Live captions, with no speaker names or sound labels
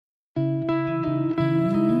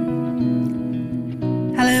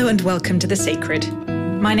and welcome to The Sacred.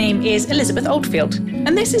 My name is Elizabeth Oldfield,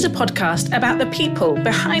 and this is a podcast about the people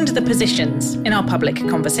behind the positions in our public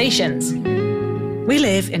conversations. We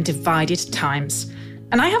live in divided times,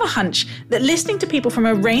 and I have a hunch that listening to people from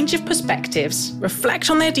a range of perspectives, reflect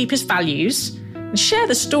on their deepest values, and share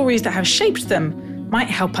the stories that have shaped them might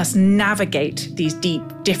help us navigate these deep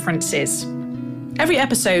differences. Every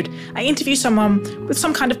episode, I interview someone with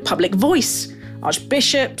some kind of public voice: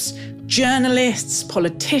 archbishops, journalists,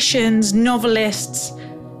 politicians, novelists,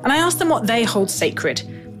 and I ask them what they hold sacred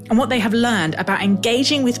and what they have learned about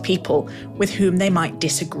engaging with people with whom they might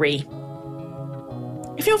disagree.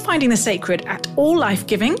 If you're finding the sacred at all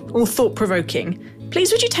life-giving or thought-provoking,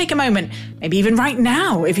 please would you take a moment, maybe even right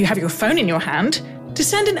now if you have your phone in your hand, to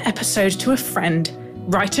send an episode to a friend,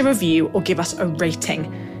 write a review or give us a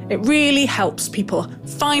rating. It really helps people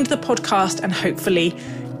find the podcast and hopefully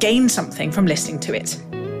gain something from listening to it.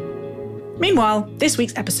 Meanwhile, this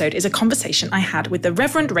week's episode is a conversation I had with the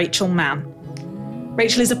Reverend Rachel Mann.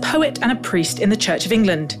 Rachel is a poet and a priest in the Church of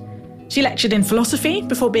England. She lectured in philosophy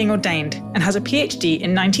before being ordained and has a PhD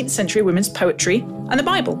in 19th century women's poetry and the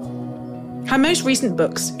Bible. Her most recent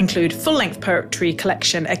books include full-length poetry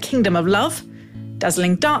collection A Kingdom of Love,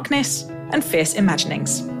 Dazzling Darkness, and Fierce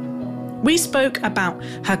Imaginings. We spoke about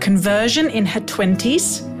her conversion in her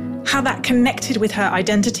 20s, how that connected with her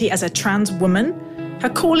identity as a trans woman, her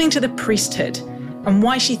calling to the priesthood, and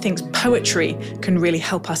why she thinks poetry can really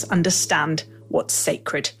help us understand what's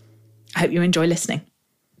sacred. I hope you enjoy listening.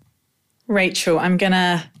 Rachel, I'm going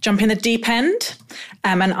to jump in the deep end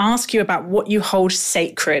and ask you about what you hold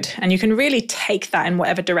sacred. And you can really take that in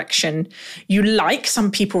whatever direction you like. Some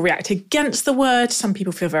people react against the word. Some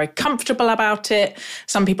people feel very comfortable about it.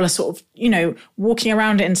 Some people are sort of, walking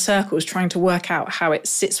around it in circles trying to work out how it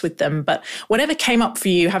sits with them. But whatever came up for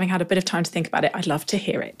you, having had a bit of time to think about it, I'd love to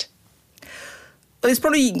hear it. Well, it's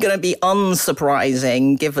probably going to be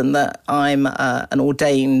unsurprising, given that I'm an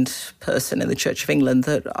ordained person in the Church of England,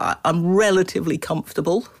 that I'm relatively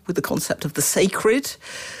comfortable with the concept of the sacred.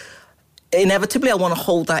 Inevitably, I want to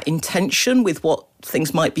hold that in tension with what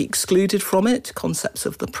things might be excluded from it, concepts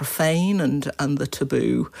of the profane and the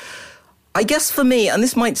taboo. I guess for me, and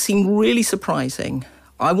this might seem really surprising,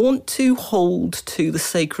 I want to hold to the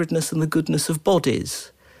sacredness and the goodness of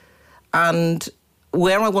bodies. And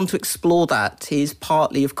where I want to explore that is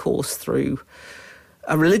partly, of course, through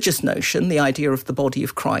a religious notion, the idea of the body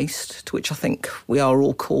of Christ, to which I think we are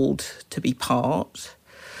all called to be part,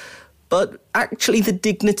 but actually the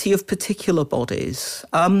dignity of particular bodies.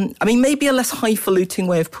 Maybe a less highfalutin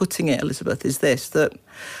way of putting it, Elizabeth, is this, that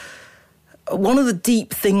one of the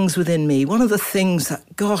deep things within me, one of the things that,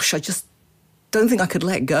 I just don't think I could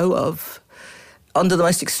let go of under the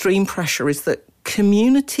most extreme pressure is that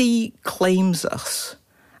community claims us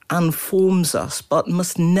and forms us, but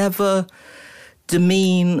must never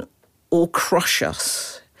demean or crush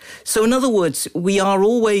us. So in other words, we are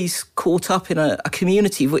always caught up in a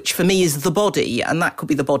community, which for me is the body, and that could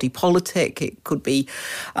be the body politic, it could be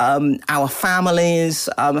our families,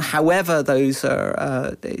 however those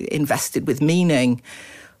are invested with meaning.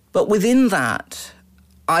 But within that,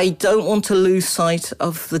 I don't want to lose sight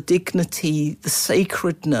of the dignity, the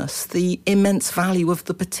sacredness, the immense value of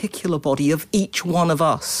the particular body of each one of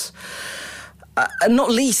us. And not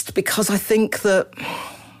least because I think that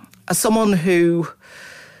as someone who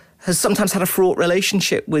has sometimes had a fraught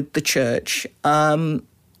relationship with the church, I'm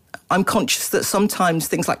conscious that sometimes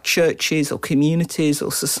things like churches or communities or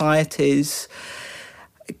societies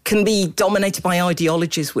can be dominated by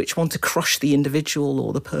ideologies which want to crush the individual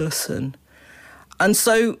or the person. And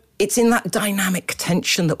so it's in that dynamic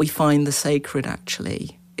tension that we find the sacred,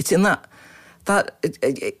 actually. It's in that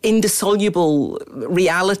indissoluble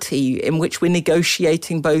reality in which we're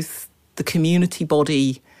negotiating both the community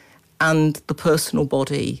body and the personal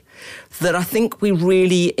body, that I think we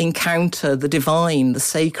really encounter the divine, the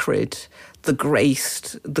sacred, the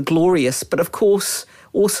graced, the glorious, but of course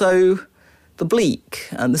also the bleak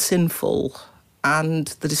and the sinful and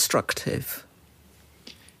the destructive.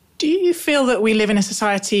 Do you feel that we live in a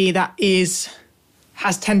society that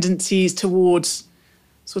has tendencies towards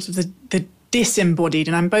sort of the disembodied?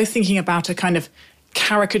 And I'm both thinking about a kind of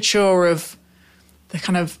caricature of the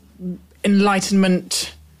kind of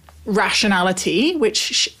Enlightenment rationality,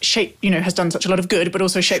 which has done such a lot of good, but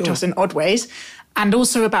also shaped us in odd ways. And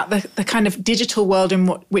also about the kind of digital world in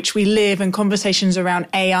which we live, and conversations around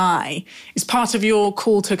AI. Is part of your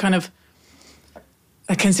call to kind of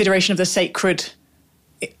a consideration of the sacred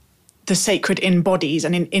in bodies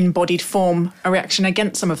and in embodied form, a reaction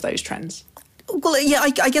against some of those trends? Well, yeah,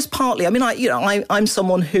 I guess partly. I mean, I'm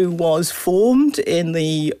someone who was formed in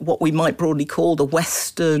what we might broadly call the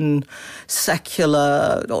Western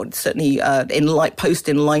secular, or certainly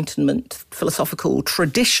post-Enlightenment philosophical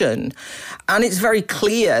tradition, and it's very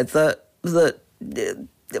clear that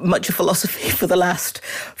much of philosophy for the last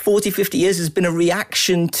 40, 50 years has been a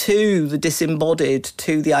reaction to the disembodied,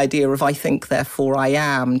 to the idea of I think, therefore I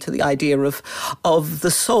am, to the idea of the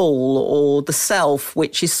soul or the self,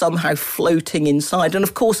 which is somehow floating inside. And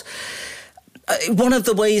of course, one of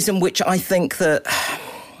the ways in which I think that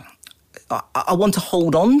I want to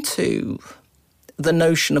hold on to the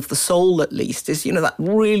notion of the soul, at least, is, that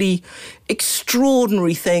really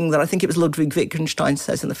extraordinary thing that I think it was Ludwig Wittgenstein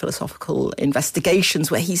says in the Philosophical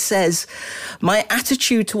Investigations, where he says, my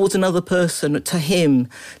attitude towards another person, to him,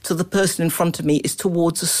 to the person in front of me, is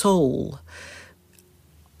towards a soul.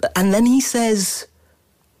 And then he says,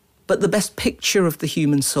 but the best picture of the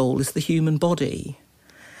human soul is the human body.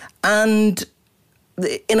 And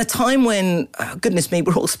in a time when, goodness me,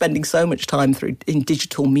 we're all spending so much time in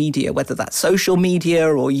digital media, whether that's social media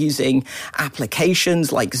or using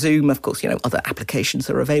applications like Zoom, of course, other applications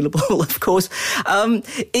are available, of course.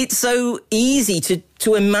 It's so easy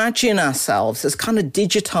to imagine ourselves as kind of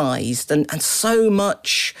digitized, and so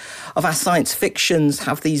much of our science fictions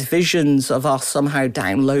have these visions of us somehow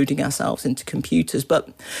downloading ourselves into computers. But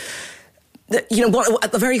what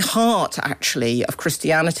at the very heart, actually, of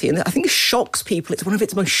Christianity, and I think it shocks people, it's one of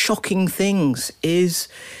its most shocking things, is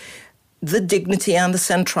the dignity and the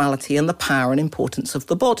centrality and the power and importance of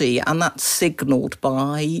the body. And that's signalled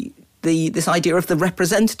by this idea of the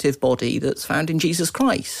representative body that's found in Jesus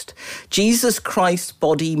Christ. Jesus Christ's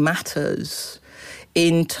body matters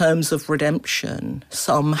in terms of redemption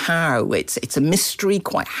somehow. It's a mystery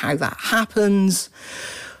quite how that happens,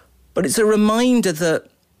 but it's a reminder that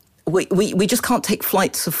we just can't take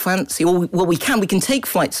flights of fancy. Well, we can take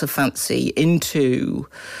flights of fancy into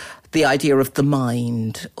the idea of the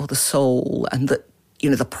mind or the soul, and that,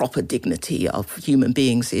 the proper dignity of human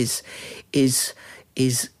beings is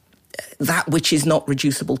that which is not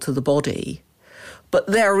reducible to the body. But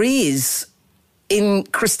there is, in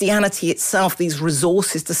Christianity itself, these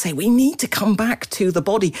resources to say we need to come back to the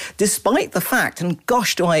body, despite the fact, and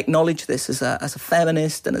gosh, do I acknowledge this as a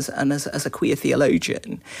feminist and as a queer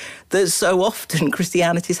theologian, that so often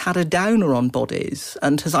Christianity's had a downer on bodies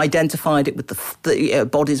and has identified it with the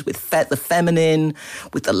bodies with the feminine,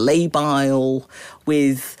 with the labile,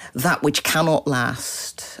 with that which cannot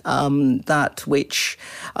last, that which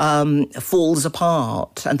falls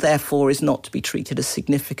apart and therefore is not to be treated as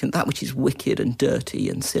significant, that which is wicked and dirty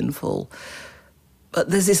and sinful. But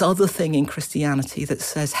there's this other thing in Christianity that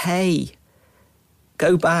says, hey,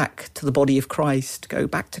 go back to the body of Christ, go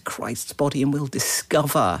back to Christ's body, and we'll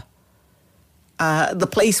discover the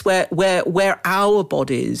place where our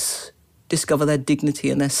bodies discover their dignity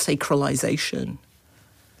and their sacralization.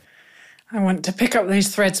 I want to pick up those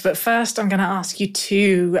threads, but first I'm going to ask you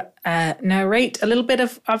to narrate a little bit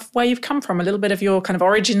of where you've come from, a little bit of your kind of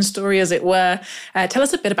origin story, as it were. Tell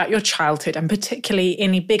us a bit about your childhood, and particularly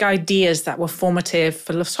any big ideas that were formative,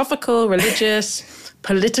 philosophical, religious,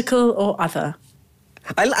 political, or other.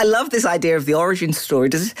 I love this idea of the origin story.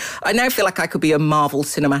 I now feel like I could be a Marvel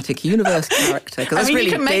Cinematic Universe character. I mean, really,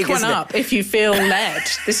 you can make one up if you feel led.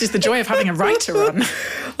 This is the joy of having a writer on.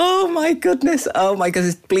 Oh my goodness!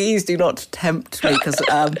 Please do not tempt me, because.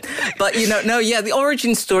 But the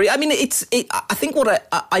origin story. I mean, I think what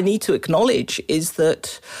I need to acknowledge is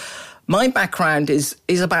that my background is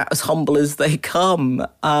about as humble as they come.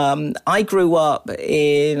 I grew up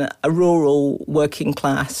in a rural working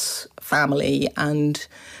class family and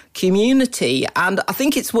community, and I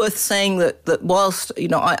think it's worth saying that whilst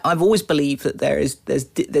I've always believed that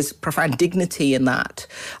there's profound dignity in that,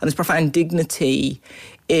 and there's profound dignity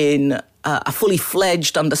in a fully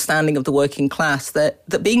fledged understanding of the working class,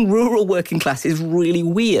 that being rural working class is really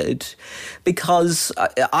weird, because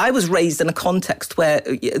I was raised in a context where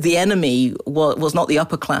the enemy was not the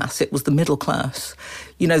upper class, it was the middle class.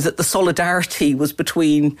 That the solidarity was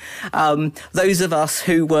between those of us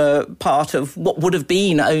who were part of what would have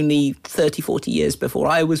been only 30, 40 years before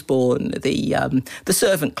I was born, the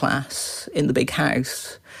servant class in the big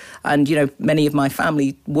house. And, many of my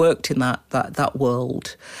family worked in that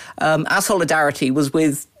world. Our solidarity was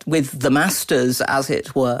with the masters, as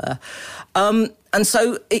it were. And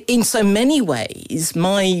so in so many ways,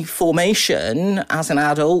 my formation as an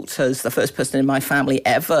adult, as the first person in my family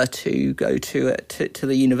ever to go to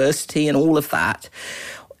the university and all of that,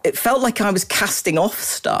 it felt like I was casting off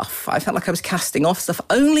stuff. I felt like I was casting off stuff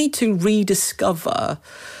only to rediscover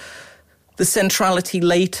the centrality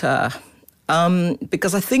later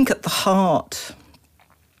because I think at the heart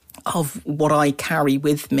of what I carry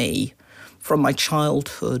with me from my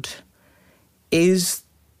childhood is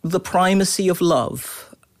the primacy of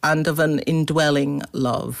love and of an indwelling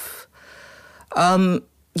love.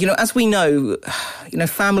 As we know,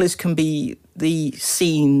 families can be the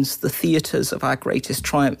scenes, the theatres of our greatest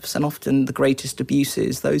triumphs and often the greatest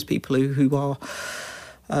abuses. Those people who are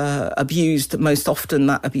abused, most often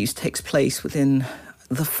that abuse takes place within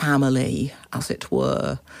the family, as it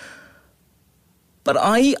were. But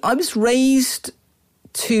I was raised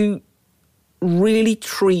to really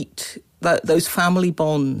treat those family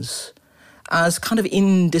bonds as kind of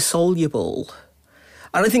indissoluble.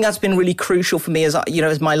 And I think that's been really crucial for me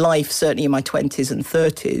as my life, certainly in my 20s and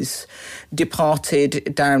 30s,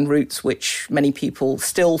 departed down routes which many people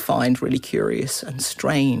still find really curious and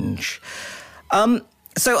strange.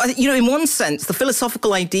 So, in one sense, the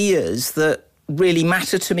philosophical ideas that really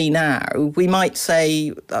matter to me now, we might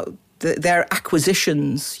say they're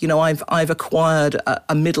acquisitions. I've acquired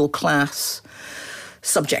a middle-class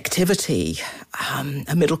subjectivity,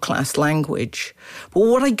 a middle-class language. But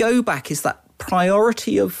what I go back is that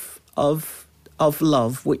priority of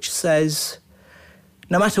love, which says,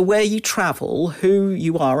 no matter where you travel, who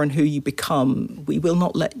you are and who you become, we will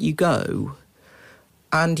not let you go.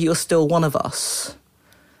 And you're still one of us.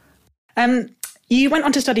 You went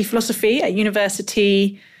on to study philosophy at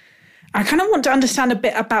university. I kind of want to understand a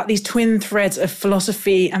bit about these twin threads of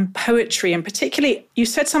philosophy and poetry. And particularly, you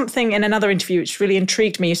said something in another interview which really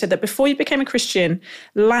intrigued me. You said that before you became a Christian,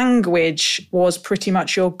 language was pretty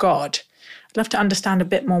much your God. I'd love to understand a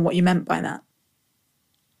bit more what you meant by that.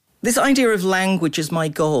 This idea of language as my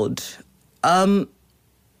God, I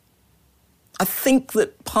think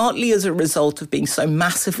that partly as a result of being so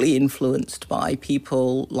massively influenced by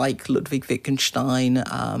people like Ludwig Wittgenstein,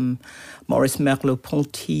 Maurice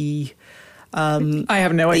Merleau-Ponty. I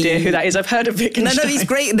have no idea who that is. I've heard of Wittgenstein. No, he's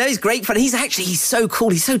great. No, he's great fun. He's so cool.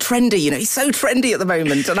 He's so trendy. He's so trendy at the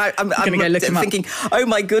moment. And I'm going to go look him thinking, up. oh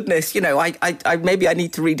my goodness, I maybe I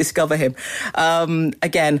need to rediscover him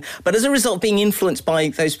again. But as a result of being influenced by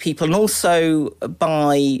those people and also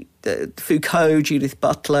by Foucault, Judith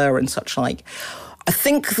Butler and such like, I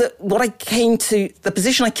think that the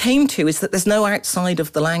position I came to is that there's no outside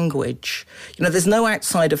of the language. There's no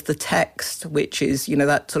outside of the text, which is,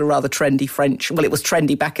 that sort of rather trendy French. Well, it was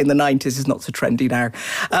trendy back in the 90s, it's not so trendy now.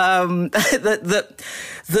 That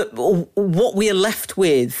what we are left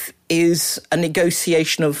with is a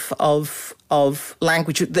negotiation of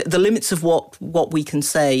language. The limits of what we can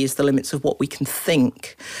say is the limits of what we can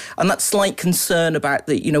think. And that slight concern about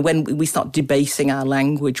when we start debasing our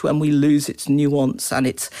language, when we lose its nuance and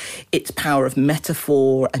its power of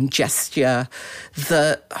metaphor and gesture,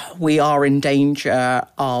 that we are in danger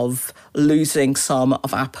of losing some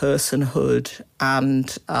of our personhood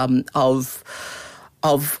and of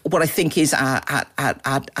what I think is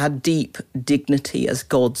our deep dignity as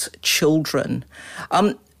God's children.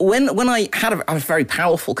 When I had a very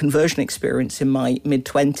powerful conversion experience in my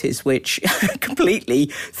mid-20s, which completely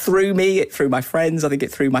threw me, it threw my friends, I think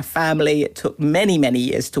it threw my family. It took many, many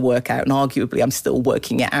years to work out, and arguably I'm still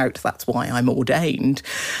working it out. That's why I'm ordained.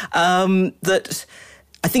 That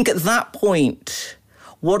I think at that point,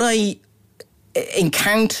 what I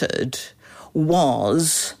encountered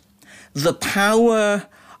was the power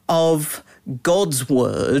of God's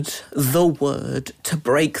word, the word, to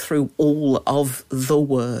break through all of the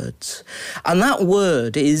words. And that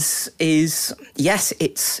word is yes,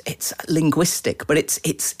 it's linguistic, but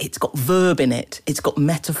it's got verb in it, it's got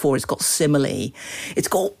metaphor, it's got simile, it's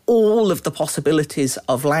got all of the possibilities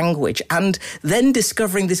of language. And then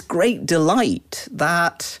discovering this great delight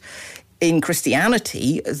that in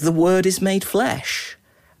Christianity, the word is made flesh.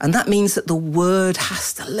 And that means that the word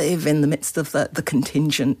has to live in the midst of the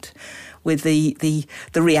contingent, with the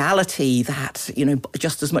reality that,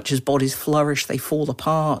 just as much as bodies flourish, they fall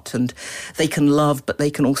apart and they can love, but they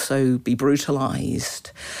can also be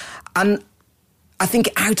brutalized. And I think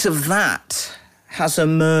out of that has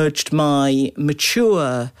emerged my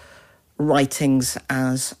mature writings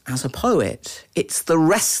as a poet. It's the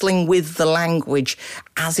wrestling with the language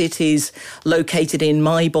as it is located in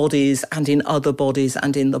my bodies and in other bodies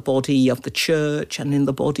and in the body of the church and in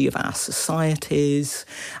the body of our societies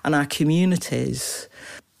and our communities.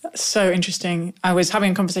 That's so interesting. I was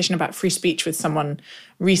having a conversation about free speech with someone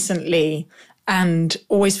recently and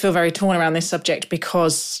always feel very torn around this subject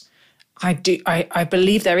because I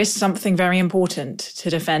believe there is something very important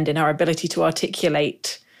to defend in our ability to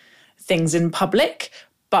articulate things in public,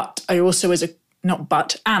 but I also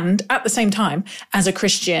and at the same time, as a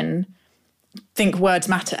Christian, think words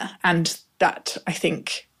matter. And that I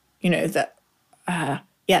think, that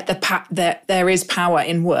there is power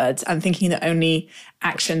in words, and thinking that only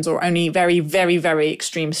actions or only very, very, very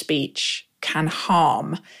extreme speech can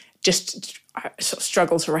harm, just sort of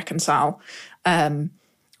struggle to reconcile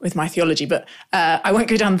with my theology. But I won't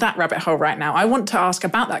go down that rabbit hole right now. I want to ask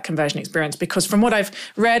about that conversion experience, because from what I've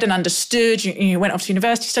read and understood, you went off to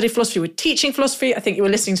university, studied philosophy, you were teaching philosophy. I think you were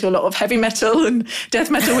listening to a lot of heavy metal and death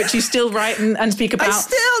metal, which you still write and speak about. I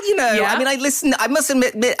still, Yeah. I mean, I must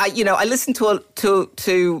admit, I listen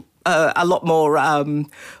to a lot more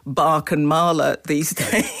Bach and Mahler these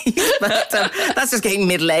days, but that's just getting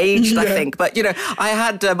middle-aged, I think. But,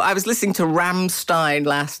 I was listening to Rammstein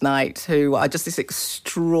last night, who are just this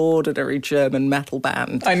extraordinary German metal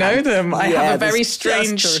band. I know them. I have a very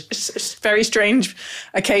strange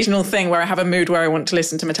occasional thing where I have a mood where I want to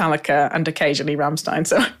listen to Metallica and occasionally Rammstein.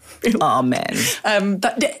 So, amen.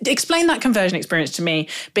 Explain that conversion experience to me,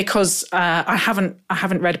 because I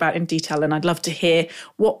haven't read about it in detail, and I'd love to hear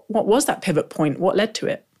what was that pivot point? What led to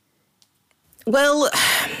it? Well,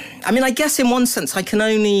 I mean, I guess in one sense, I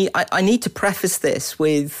need to preface this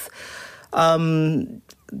with something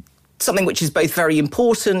which is both very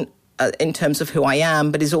important in terms of who I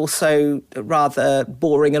am, but is also rather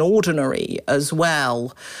boring and ordinary as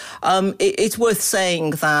well. It's worth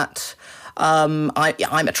saying that I'm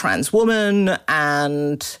a trans woman,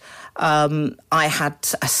 and I had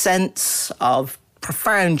a sense of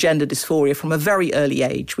profound gender dysphoria from a very early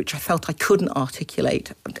age, which I felt I couldn't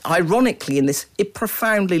articulate. Ironically, in this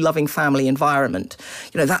profoundly loving family environment,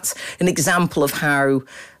 that's an example of how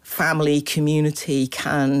family, community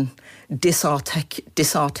can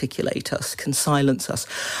disarticulate us, can silence us.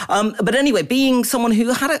 But anyway, being someone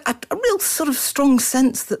who had a real sort of strong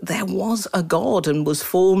sense that there was a God and was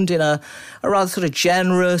formed in a rather sort of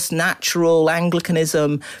generous, natural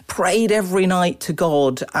Anglicanism, prayed every night to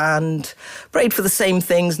God and prayed for the same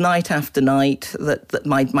things night after night, that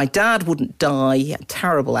my dad wouldn't die, he had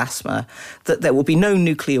terrible asthma, that there would be no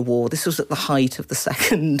nuclear war. This was at the height of the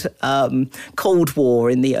second Cold War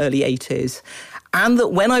in the early 80s. And that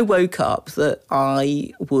when I woke up, that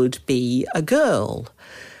I would be a girl.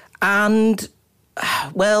 And,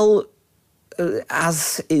 well,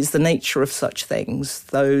 as is the nature of such things,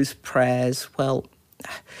 those prayers, well,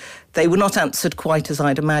 they were not answered quite as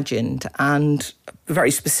I'd imagined. And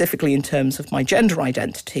very specifically in terms of my gender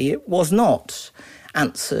identity, it was not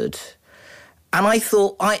answered. And I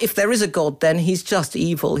thought, if there is a God, then he's just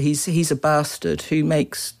evil. He's a bastard who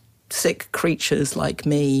makes sick creatures like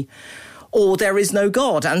me. Or there is no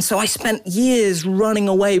God. And so I spent years running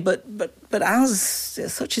away, but as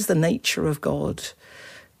such is the nature of God,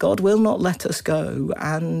 God will not let us go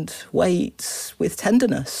and waits with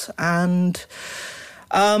tenderness. And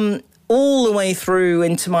all the way through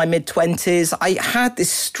into my mid-20s, I had this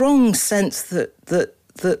strong sense that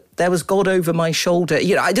there was God over my shoulder.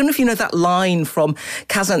 I don't know if you know that line from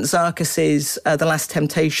Kazantzakis's The Last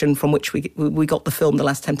Temptation, from which we got the film The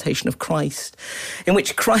Last Temptation of Christ, in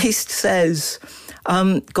which Christ says,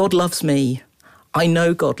 God loves me. I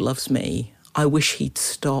know God loves me. I wish he'd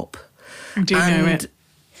stop. I do know it.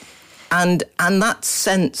 And that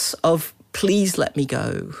sense of, please let me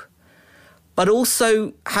go. But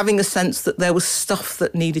also having a sense that there was stuff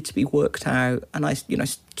that needed to be worked out. And I,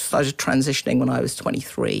 started transitioning when I was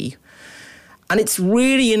 23. And it's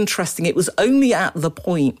really interesting. It was only at the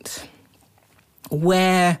point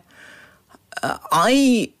where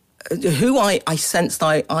I sensed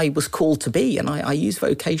I was called to be, and I use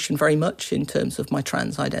vocation very much in terms of my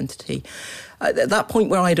trans identity. At that point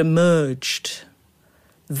where I'd emerged,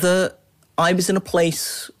 that I was in a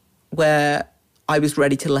place where I was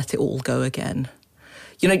ready to let it all go again.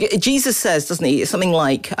 Jesus says, doesn't he, something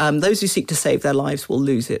like, those who seek to save their lives will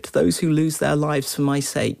lose it. Those who lose their lives for my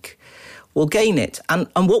sake will gain it. And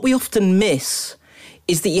what we often miss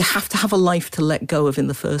is that you have to have a life to let go of in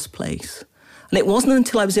the first place. And it wasn't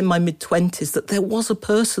until I was in my mid-20s that there was a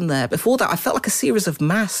person there. Before that, I felt like a series of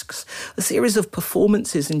masks, a series of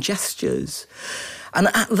performances and gestures. And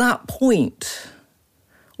at that point,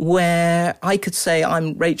 where I could say,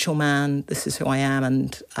 I'm Rachel Mann, this is who I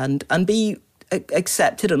am, and be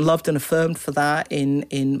accepted and loved and affirmed for that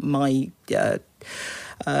in my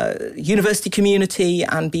university community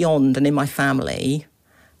and beyond, and in my family.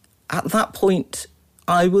 At that point,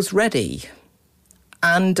 I was ready.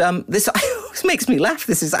 And this always makes me laugh.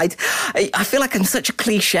 I feel like I'm such a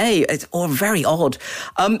cliche, or very odd.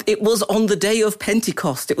 It was on the day of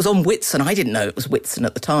Pentecost. It was on Whitsun. I didn't know it was Whitsun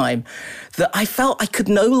at the time. That I felt I could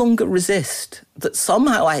no longer resist. That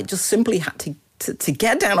somehow I just simply had to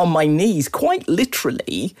get down on my knees, quite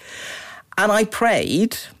literally. And I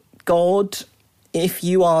prayed, God, if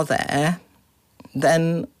you are there,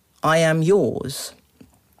 then I am yours.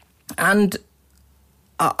 And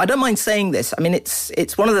I don't mind saying this. I mean,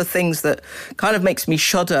 it's one of the things that kind of makes me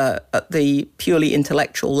shudder at the purely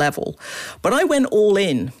intellectual level. But I went all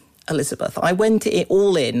in, Elizabeth. I went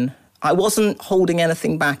all in. I wasn't holding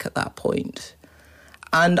anything back at that point.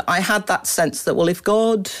 And I had that sense that, well, if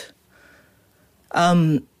God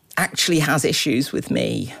actually has issues with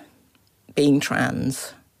me being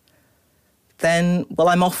trans, then, well,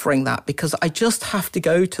 I'm offering that because I just have to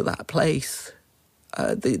go to that place.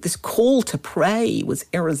 This call to pray was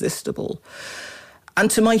irresistible. And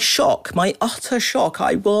to my shock, my utter shock,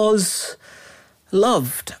 I was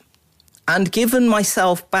loved and given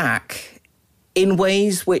myself back in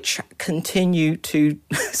ways which continue to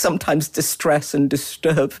sometimes distress and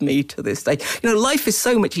disturb me to this day. You know, life is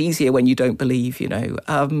so much easier when you don't believe, you know,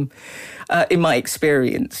 in my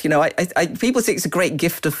experience. You know, people think it's a great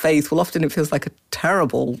gift of faith. Well, often it feels like a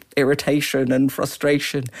terrible irritation and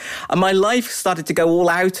frustration. And my life started to go all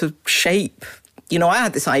out of shape. You know, I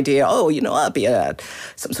had this idea, I'll be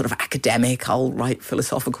some sort of academic, I'll write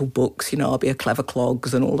philosophical books, I'll be a clever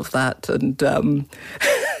clogs and all of that.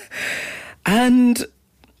 And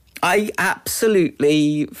I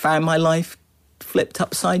absolutely found my life flipped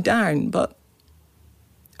upside down. But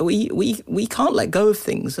we can't let go of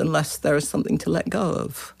things unless there is something to let go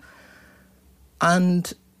of.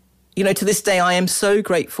 And, to this day, I am so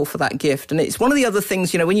grateful for that gift. And it's one of the other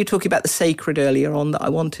things, when you were talking about the sacred earlier on, that I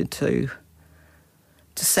wanted to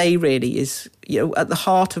say really is, at the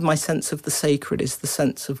heart of my sense of the sacred is the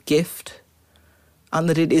sense of gift, and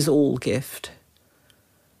that it is all gift.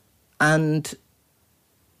 And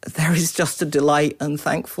there is just a delight and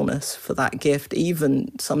thankfulness for that gift,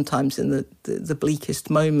 even sometimes in the bleakest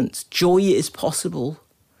moments. Joy is possible,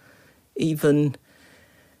 even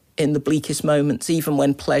in the bleakest moments, even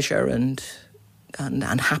when pleasure and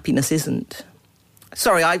happiness isn't.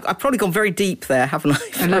 Sorry, I've probably gone very deep there, haven't I?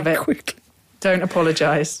 I love it. Quickly. Don't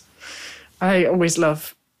apologise. I always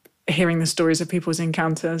love hearing the stories of people's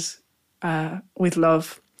encounters with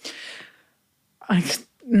love.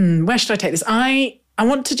 Where should I take this? I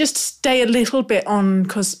want to just stay a little bit on,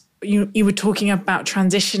 because you were talking about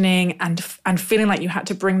transitioning and feeling like you had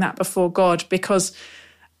to bring that before God, because,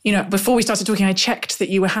 before we started talking, I checked that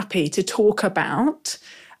you were happy to talk about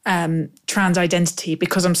trans identity,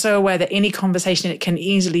 because I'm so aware that any conversation, it can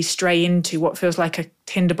easily stray into what feels like a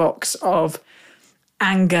tinderbox of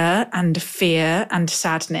anger and fear and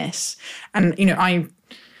sadness. And,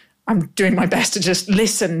 I'm doing my best to just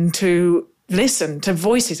listen to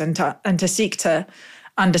voices and to seek to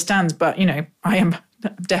understand. But, I am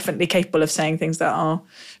definitely capable of saying things that are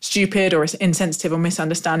stupid or insensitive or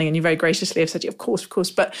misunderstanding. And you very graciously have said, of course.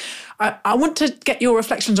 But I want to get your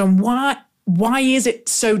reflections on why is it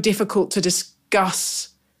so difficult to discuss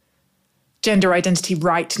gender identity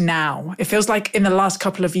right now? It feels like in the last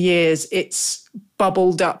couple of years, it's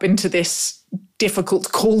bubbled up into this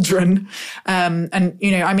difficult cauldron. And,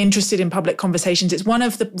 I'm interested in public conversations. It's one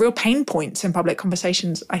of the real pain points in public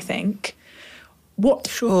conversations, I think.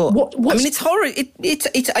 Sure. It's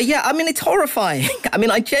horrifying.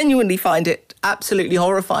 I genuinely find it absolutely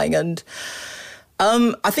horrifying. And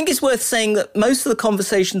I think it's worth saying that most of the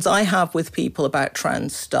conversations I have with people about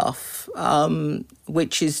trans stuff,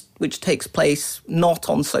 which takes place not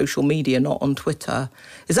on social media, not on Twitter,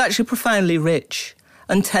 is actually profoundly rich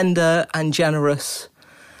and tender and generous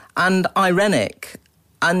and ironic.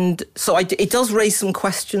 And so it does raise some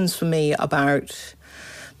questions for me about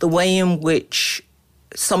the way in which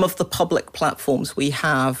some of the public platforms we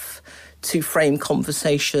have to frame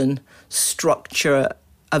conversation structure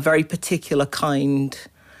a very particular kind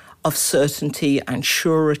of certainty and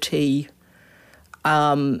surety.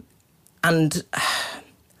 And I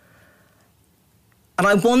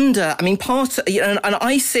wonder, and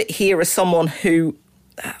I sit here as someone who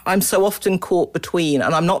I'm so often caught between,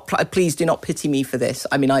 and I'm not, please do not pity me for this.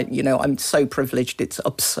 I'm so privileged, it's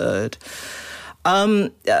absurd. I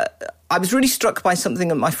was really struck by something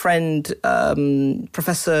that my friend,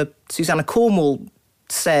 Professor Susanna Cornwall,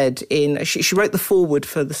 said she wrote the foreword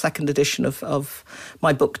for the second edition of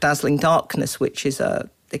my book, Dazzling Darkness, which is a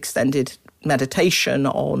extended meditation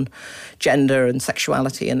on gender and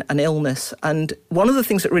sexuality and illness. And one of the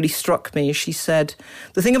things that really struck me is she said,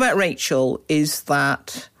 the thing about Rachel is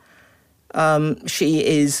that she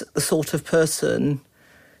is the sort of person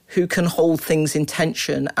who can hold things in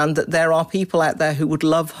tension, and that there are people out there who would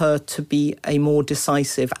love her to be a more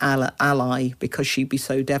decisive ally because she'd be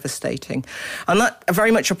so devastating. And that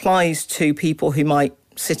very much applies to people who might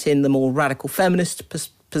sit in the more radical feminist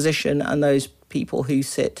position and those people who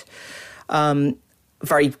sit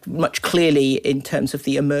very much clearly in terms of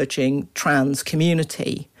the emerging trans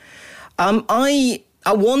community.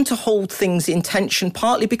 I want to hold things in tension,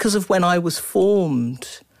 partly because of when I was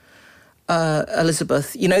formed,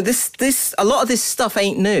 Elizabeth. You know, a lot of this stuff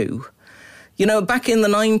ain't new. You know, back in the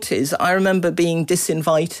 90s, I remember being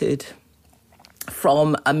disinvited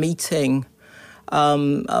from a meeting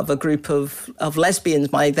of a group of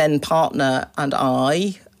lesbians. My then partner and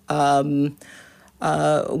I were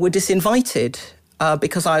disinvited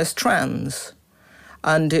because I was trans.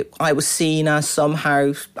 And I was seen as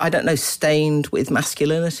somehow, I don't know, stained with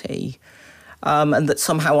masculinity, and that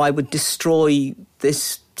somehow I would destroy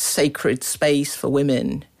this sacred space for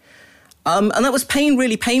women. And that was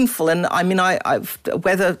really painful. And I mean, I've,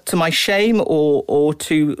 whether to my shame or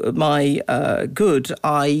to my good,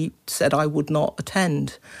 I said I would not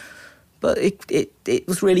attend. But it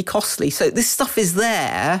was really costly. So this stuff is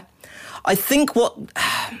there. I think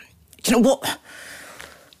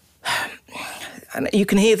and you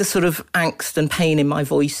can hear the sort of angst and pain in my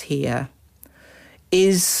voice here,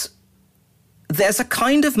 is there's a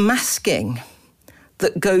kind of masking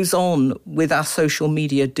that goes on with our social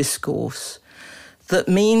media discourse that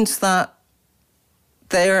means that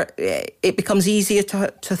it becomes easier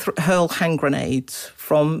to hurl hand grenades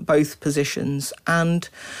from both positions. And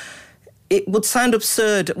it would sound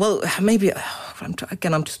absurd. Well, maybe, I'm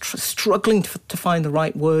just struggling to find the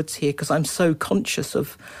right words here because I'm so conscious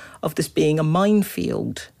of this being a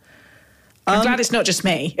minefield. I'm glad it's not just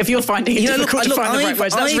me. If you're finding it difficult to find the right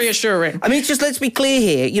words, that's reassuring. I mean, just let's be clear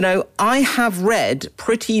here. You know, I have read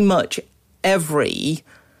pretty much every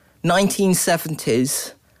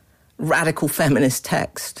 1970s radical feminist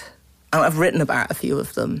text, and I've written about a few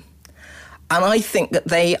of them. And I think that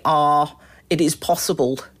it is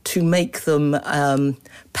possible to make them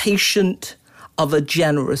patient of a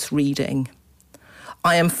generous reading.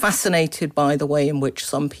 I am fascinated by the way in which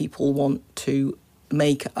some people want to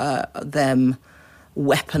make them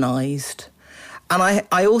weaponized. And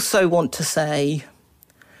I also want to say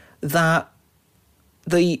that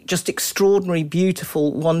the just extraordinary,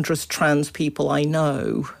 beautiful, wondrous trans people I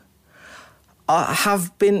know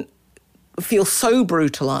feel so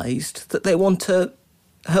brutalized that they want to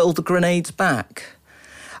hurl the grenades back.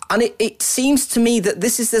 And it seems to me that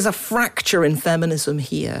there's a fracture in feminism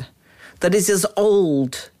here that is as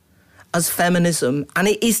old as feminism, and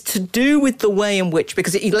it is to do with the way in which,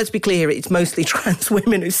 because let's be clear, it's mostly trans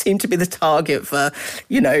women who seem to be the target for,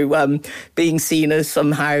 being seen as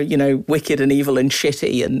somehow, wicked and evil and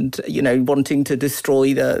shitty, and wanting to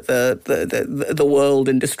destroy the world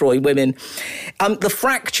and destroy women. The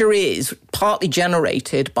fracture is partly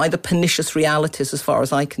generated by the pernicious realities, as far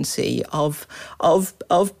as I can see, of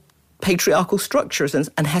patriarchal structures and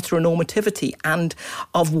heteronormativity, and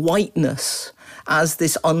of whiteness as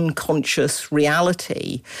this unconscious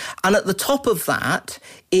reality. And at the top of that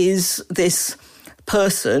is this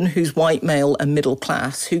person who's white, male and middle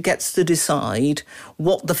class who gets to decide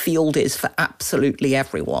what the field is for absolutely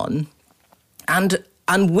everyone.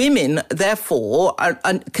 And women, therefore,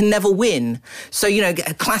 can never win. So,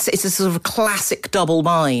 it's a sort of a classic double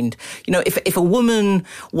bind. If a woman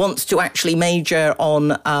wants to actually major on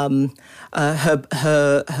her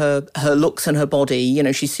looks and her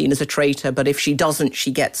body, she's seen as a traitor. But if she doesn't,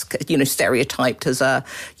 she gets, stereotyped as a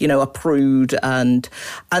prude. And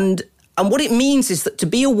what it means is that to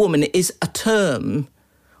be a woman is a term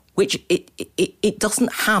which it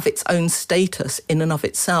doesn't have its own status in and of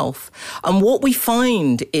itself. And what we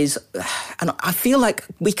find is, and I feel like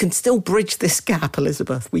we can still bridge this gap,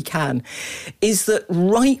 Elizabeth, we can, is that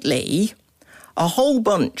rightly a whole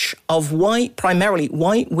bunch of primarily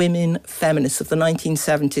white women feminists of the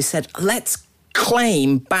 1970s said, let's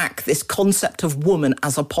claim back this concept of woman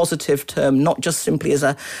as a positive term, not just simply as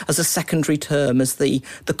a secondary term, as the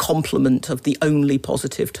complement of the only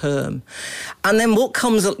positive term. And then what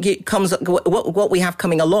what we have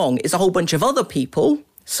coming along is a whole bunch of other people,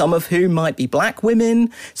 some of whom might be black women,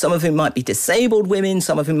 some of whom might be disabled women,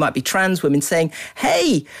 some of whom might be trans women, saying,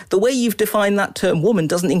 hey, the way you've defined that term woman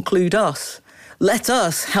doesn't include us. Let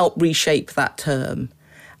us help reshape that term.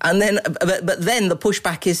 And then, but then the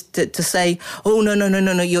pushback is to say, oh, no,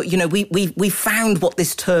 we found what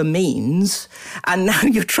this term means, and now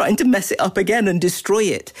you're trying to mess it up again and destroy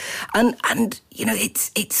it. And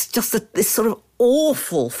it's just this sort of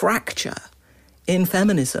awful fracture in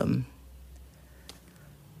feminism.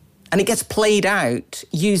 And it gets played out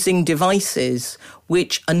using devices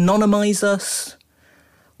which anonymize us,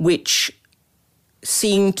 which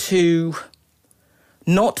seem to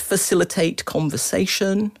not facilitate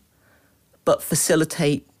conversation, but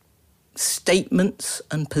facilitate statements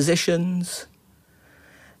and positions.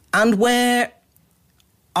 And where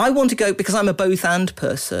I want to go, because I'm a both-and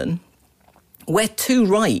person, where two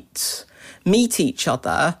rights meet each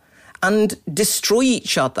other and destroy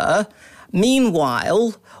each other.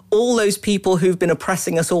 Meanwhile, all those people who've been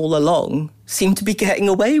oppressing us all along seem to be getting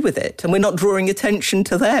away with it, and we're not drawing attention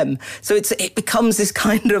to them. So it becomes this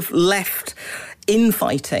kind of left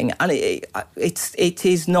infighting, and it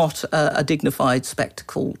is not a dignified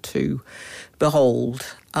spectacle to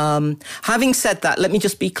behold. Having said that, let me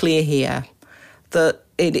just be clear here that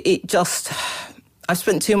I've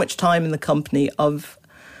spent too much time in the company of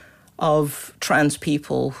trans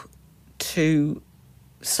people to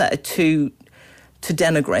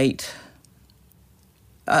denigrate.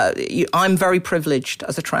 I'm very privileged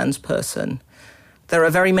as a trans person. There are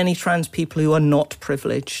very many trans people who are not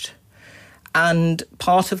privileged. And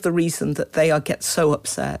part of the reason that they get so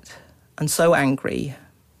upset and so angry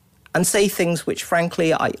and say things which,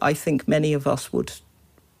 frankly, I think many of us would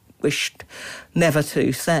wish never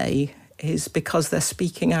to say is because they're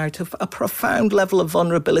speaking out of a profound level of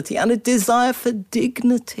vulnerability and a desire for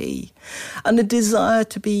dignity and a desire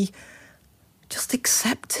to be just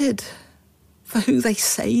accepted for who they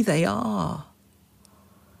say they are.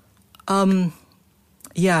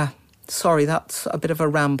 Sorry, that's a bit of a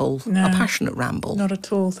ramble, No, a passionate ramble. Not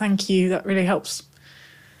at all. Thank you. That really helps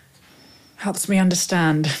me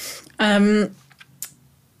understand.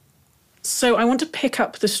 So I want to pick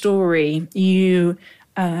up the story. You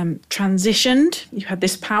transitioned. You had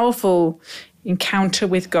this powerful encounter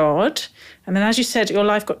with God. And then, as you said, your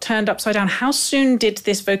life got turned upside down. How soon did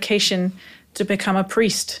this vocation to become a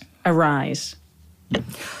priest arise?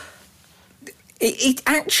 It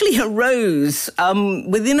actually arose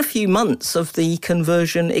within a few months of the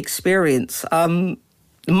conversion experience,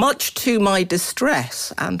 much to my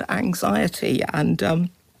distress and anxiety. And I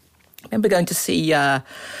remember going to see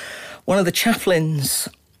one of the chaplains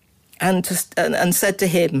and said to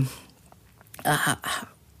him,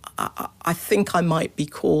 I think I might be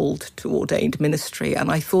called to ordained ministry.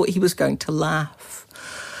 And I thought he was going to laugh.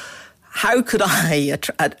 How could I,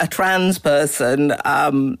 a trans person,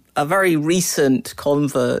 a very recent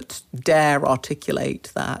convert, dare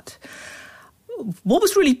articulate that? What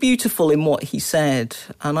was really beautiful in what he said,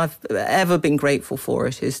 and I've ever been grateful for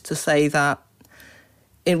it, is to say that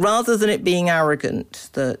rather than it being arrogant,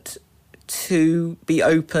 that to be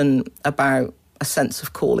open about a sense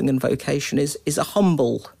of calling and vocation is a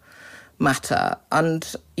humble matter. And,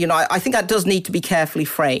 I think that does need to be carefully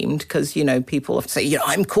framed because, people often say,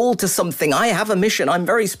 I'm called to something. I have a mission. I'm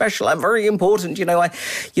very special. I'm very important.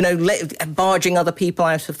 Barging other people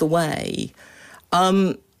out of the way.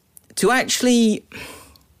 To actually,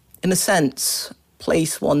 in a sense,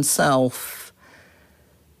 place oneself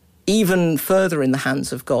even further in the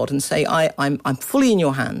hands of God and say, I'm fully in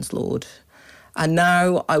your hands, Lord. And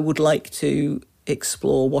now I would like to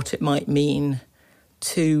explore what it might mean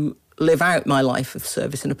to live out my life of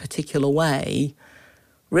service in a particular way,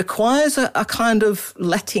 requires a kind of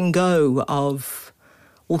letting go of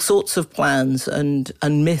all sorts of plans and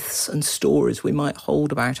myths and stories we might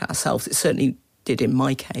hold about ourselves. It certainly did in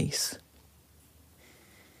my case.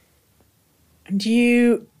 And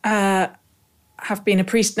you have been a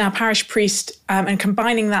priest now, parish priest, and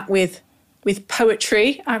combining that with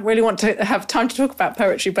poetry. I really want to have time to talk about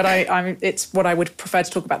poetry, but it's what I would prefer to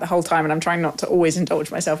talk about the whole time, and I'm trying not to always indulge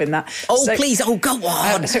myself in that. Please, go on.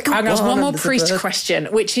 I'm going to ask one more priest question,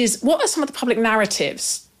 which is, what are some of the public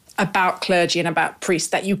narratives about clergy and about priests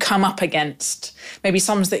that you come up against? Maybe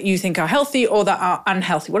some that you think are healthy or that are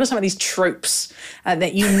unhealthy. What are some of these tropes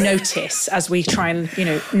that you notice as we try and,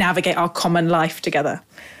 navigate our common life together?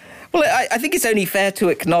 Well, I think it's only fair to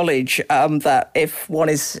acknowledge that if one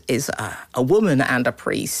is a woman and a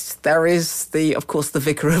priest, there is of course, the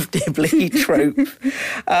vicar of Dibley trope.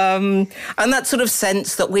 And that sort of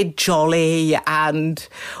sense that we're jolly and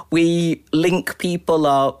we link people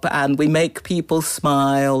up and we make people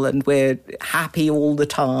smile and we're happy all the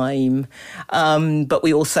time. But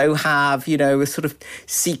we also have, a sort of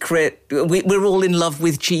secret, we're all in love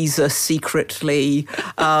with Jesus secretly,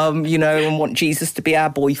 and want Jesus to be our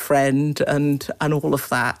boyfriend. And all of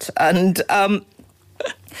that, and I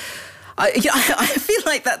feel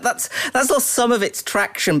like that's lost some of its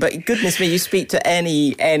traction. But goodness me, you speak to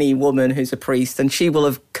any woman who's a priest, and she will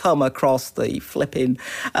have come across the flipping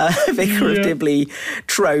vicar of Dibley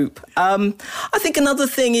trope. I think another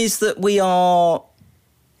thing is that we are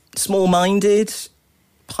small-minded,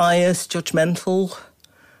 pious, judgmental,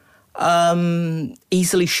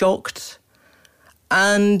 easily shocked.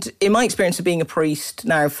 And in my experience of being a priest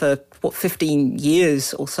now for, 15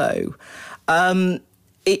 years or so,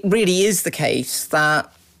 it really is the case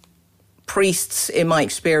that priests, in my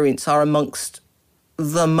experience, are amongst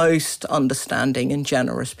the most understanding and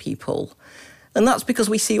generous people And that's because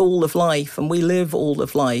we see all of life and we live all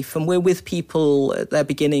of life and we're with people at their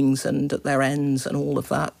beginnings and at their ends and all of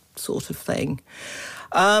that sort of thing.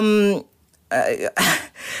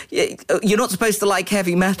 You're not supposed to like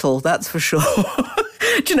heavy metal, that's for sure.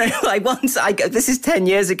 Do you know, like this is 10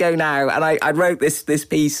 years ago now, and I wrote this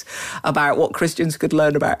piece about what Christians could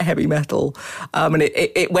learn about heavy metal. And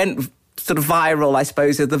it went sort of viral, I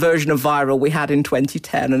suppose, the version of viral we had in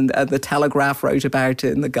 2010, and the Telegraph wrote about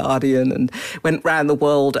it, and the Guardian, and went round the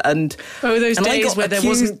world. And those days where there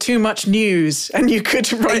wasn't too much news, and you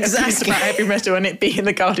could write a piece about heavy metal and it be in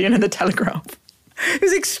the Guardian and the Telegraph. It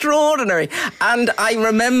was extraordinary. And I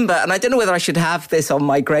remember, and I don't know whether I should have this on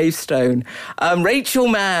my gravestone, Rachel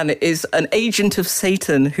Mann is an agent of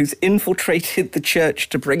Satan who's infiltrated the church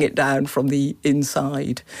to bring it down from the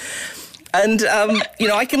inside. And,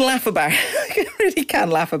 I can laugh about it. I really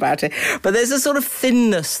can laugh about it. But there's a sort of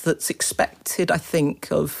thinness that's expected, I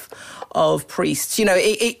think, of priests.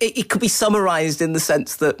 It could be summarised in the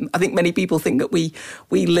sense that I think many people think that we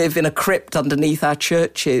live in a crypt underneath our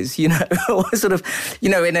churches, or sort of,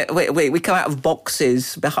 we come out of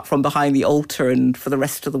boxes from behind the altar, and for the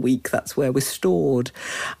rest of the week, that's where we're stored.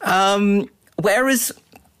 Whereas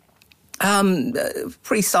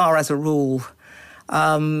priests are, as a rule,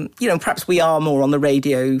 perhaps we are more on the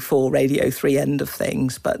Radio 4, Radio 3 end of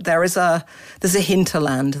things, but there's a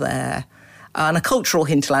hinterland there. And a cultural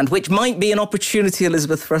hinterland, which might be an opportunity,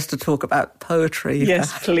 Elizabeth, for us to talk about poetry. Yes,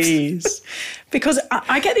 perhaps. Please. Because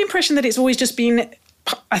I get the impression that it's always just been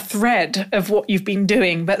a thread of what you've been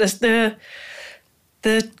doing. But the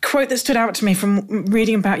quote that stood out to me from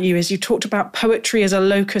reading about you is you talked about poetry as a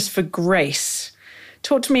locus for grace.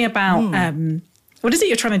 Talk to me about what is it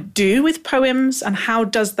you're trying to do with poems, and how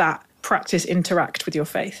does that practice interact with your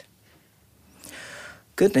faith?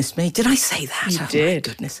 Goodness me, did I say that? You did.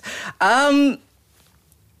 My goodness.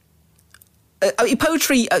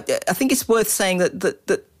 Poetry, I think it's worth saying that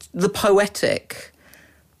the poetic,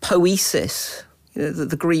 poesis,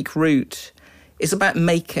 the Greek root, is about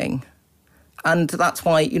making. And that's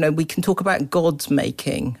why, we can talk about God's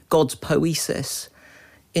making, God's poesis,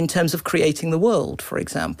 in terms of creating the world, for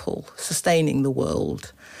example, sustaining the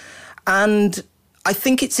world. And I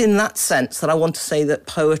think it's in that sense that I want to say that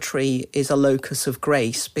poetry is a locus of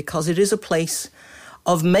grace, because it is a place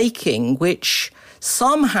of making which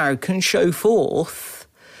somehow can show forth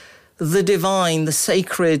the divine, the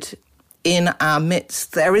sacred in our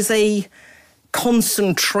midst. There is a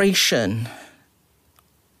concentration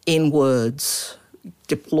in words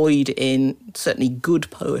deployed in certainly good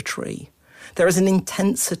poetry. There is an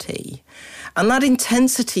intensity, and that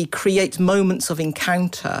intensity creates moments of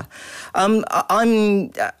encounter. I've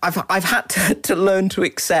had to learn to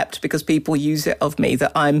accept, because people use it of me,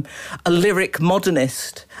 that I'm a lyric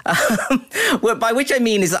modernist. By which I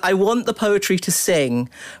mean is that I want the poetry to sing,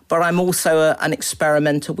 but I'm also an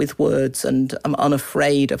experimenter with words, and I'm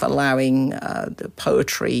unafraid of allowing the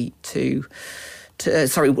poetry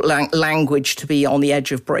language to be on the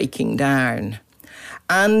edge of breaking down.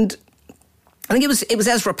 And I think it was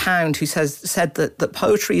Ezra Pound who said that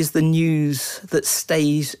poetry is the news that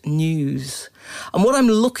stays news. And what I'm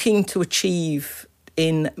looking to achieve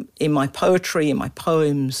in my poetry, in my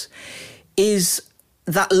poems, is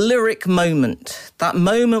that lyric moment, that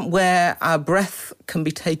moment where our breath can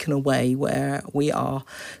be taken away, where we are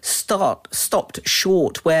stopped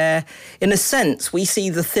short, where, in a sense, we see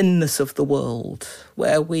the thinness of the world,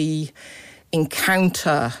 where we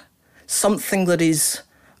encounter something that is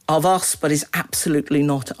of us, but is absolutely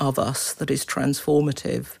not of us, that is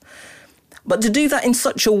transformative. But to do that in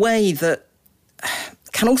such a way that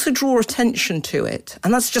can also draw attention to it.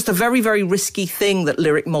 And that's just a very, very risky thing that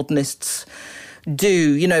lyric modernists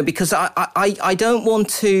do, because I don't want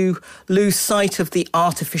to lose sight of the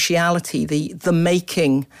artificiality, the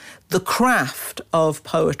making, the craft of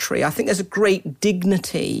poetry. I think there's a great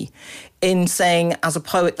dignity in saying, as a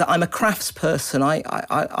poet, that I'm a craftsperson.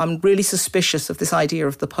 I'm really suspicious of this idea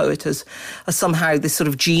of the poet as somehow this sort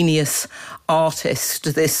of genius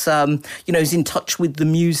artist, this, is in touch with the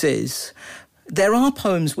muses. There are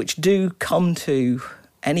poems which do come to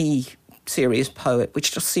any serious poet,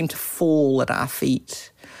 which just seem to fall at our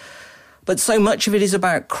feet. But so much of it is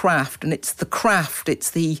about craft, and it's the craft,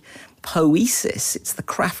 it's the poesis, it's the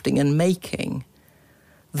crafting and making,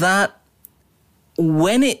 that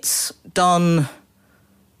when it's done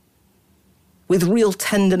with real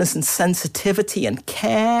tenderness and sensitivity and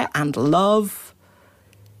care and love,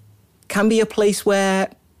 can be a place where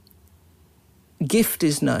gift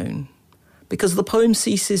is known, because the poem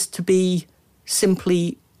ceases to be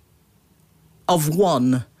simply of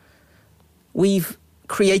one. We've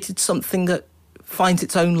created something that finds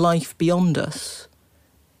its own life beyond us,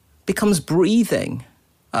 becomes breathing,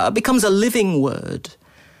 becomes a living word.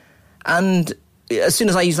 And as soon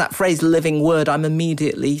as I use that phrase, living word, I'm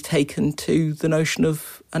immediately taken to the notion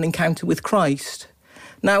of an encounter with Christ.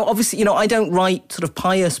 Now, obviously, I don't write sort of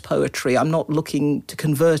pious poetry. I'm not looking to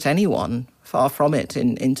convert anyone, far from it,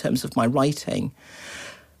 in terms of my writing.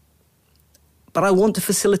 But I want to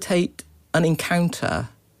facilitate an encounter.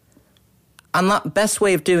 And that best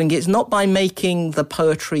way of doing it is not by making the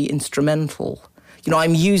poetry instrumental.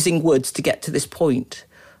 I'm using words to get to this point,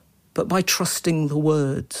 but by trusting the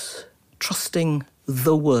words, trusting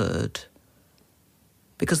the word,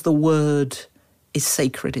 because the word is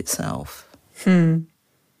sacred itself. I'm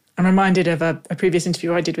reminded of a previous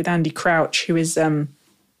interview I did with Andy Crouch, who is an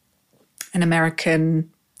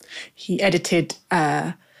American. He edited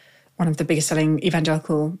one of the biggest selling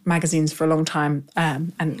evangelical magazines for a long time.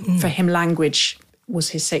 And for him, language was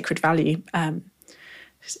his sacred value.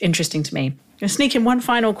 It's interesting to me. I'm going to sneak in one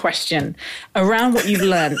final question around what you've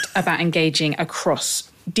learned about engaging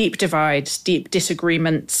across deep divides, deep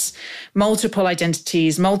disagreements, multiple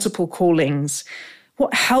identities, multiple callings.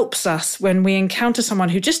 What helps us when we encounter someone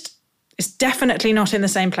who just is definitely not in the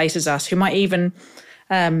same place as us, who might even,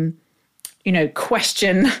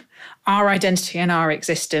 question our identity and our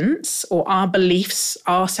existence, or our beliefs,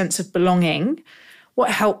 our sense of belonging?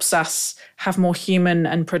 What helps us have more human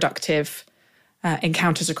and productive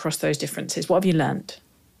encounters across those differences? What have you learned?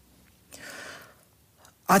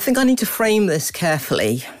 I think I need to frame this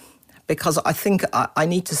carefully, because I think I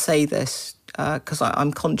need to say this because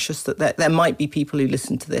I'm conscious that there might be people who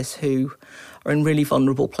listen to this who are in really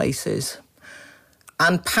vulnerable places.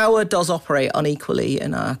 And power does operate unequally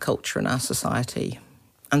in our culture and our society.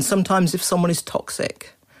 And sometimes if someone is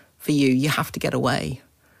toxic for you, you have to get away.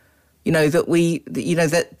 At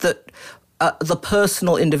the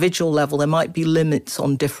personal, individual level, there might be limits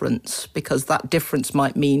on difference, because that difference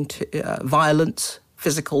might mean violence,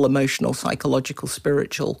 physical, emotional, psychological,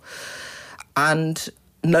 spiritual. And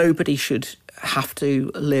nobody should have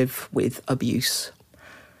to live with abuse.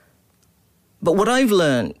 But what I've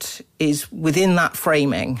learnt is, within that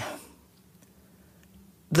framing,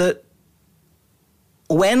 that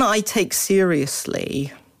when I take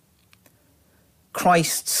seriously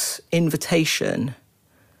Christ's invitation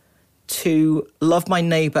to love my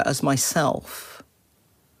neighbour as myself,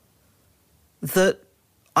 that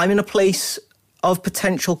I'm in a place of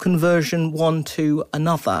potential conversion one to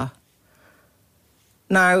another.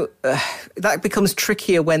 Now, that becomes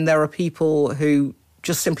trickier when there are people who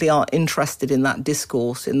just simply aren't interested in that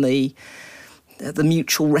discourse, in the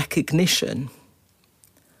mutual recognition.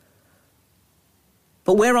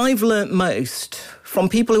 But where I've learnt most from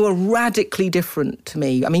people who are radically different to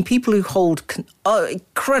me, people who hold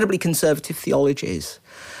incredibly conservative theologies,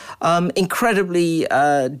 incredibly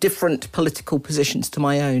different political positions to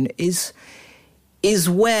my own, is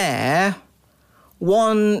where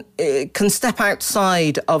one can step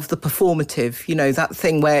outside of the performative, that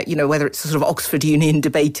thing where, whether it's a sort of Oxford Union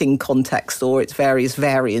debating context or its various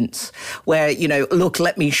variants, where, look,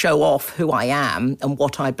 let me show off who I am and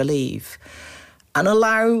what I believe, and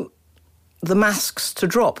allow the masks to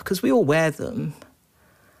drop, because we all wear them,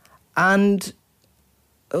 and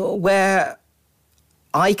where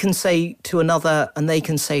I can say to another and they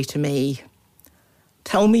can say to me,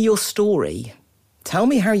 tell me your story, tell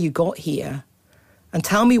me how you got here, and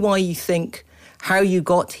tell me why you think how you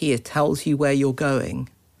got here tells you where you're going.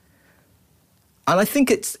 And I think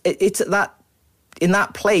it's in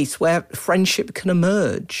that place where friendship can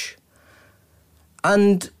emerge.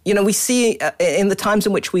 And, we see in the times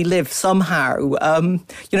in which we live, somehow,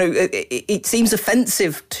 it seems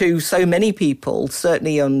offensive to so many people,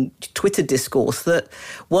 certainly on Twitter discourse, that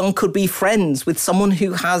one could be friends with someone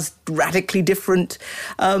who has radically different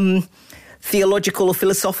theological or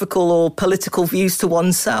philosophical or political views to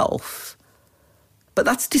oneself. But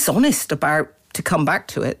that's dishonest about, to come back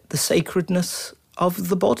to it, the sacredness of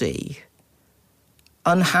the body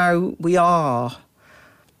and how we are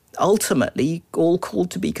ultimately all called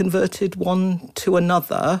to be converted one to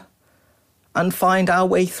another and find our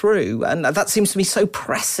way through. And that seems to me so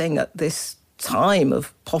pressing at this time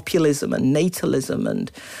of populism and natalism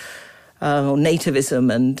and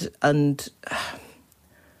nativism and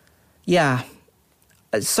yeah.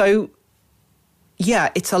 So, yeah,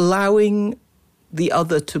 it's allowing the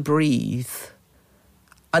other to breathe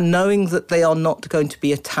and knowing that they are not going to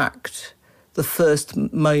be attacked the first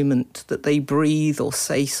moment that they breathe or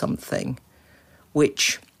say something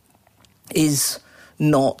which is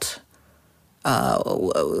not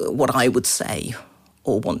what I would say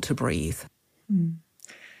or want to breathe.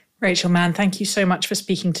 Rachel Mann, thank you so much for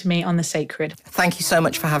speaking to me on The Sacred. Thank you so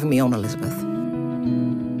much for having me on, Elizabeth.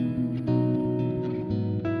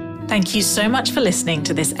 Thank you so much for listening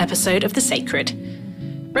to this episode of The Sacred.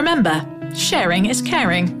 Remember, sharing is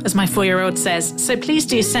caring, as my 4-year-old says, so please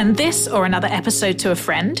do send this or another episode to a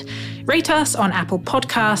friend, rate us on Apple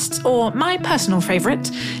Podcasts, or my personal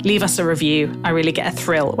favourite, leave us a review. I really get a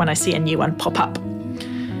thrill when I see a new one pop up.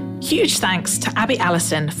 Huge thanks to Abby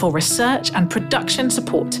Allison for research and production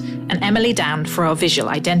support, and Emily Down for our visual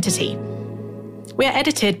identity. We are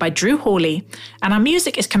edited by Drew Hawley, and our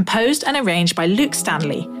music is composed and arranged by Luke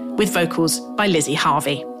Stanley, with vocals by Lizzie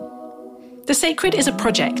Harvey. The Sacred is a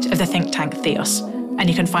project of the think tank Theos, and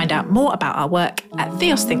you can find out more about our work at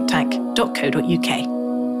theosthinktank.co.uk.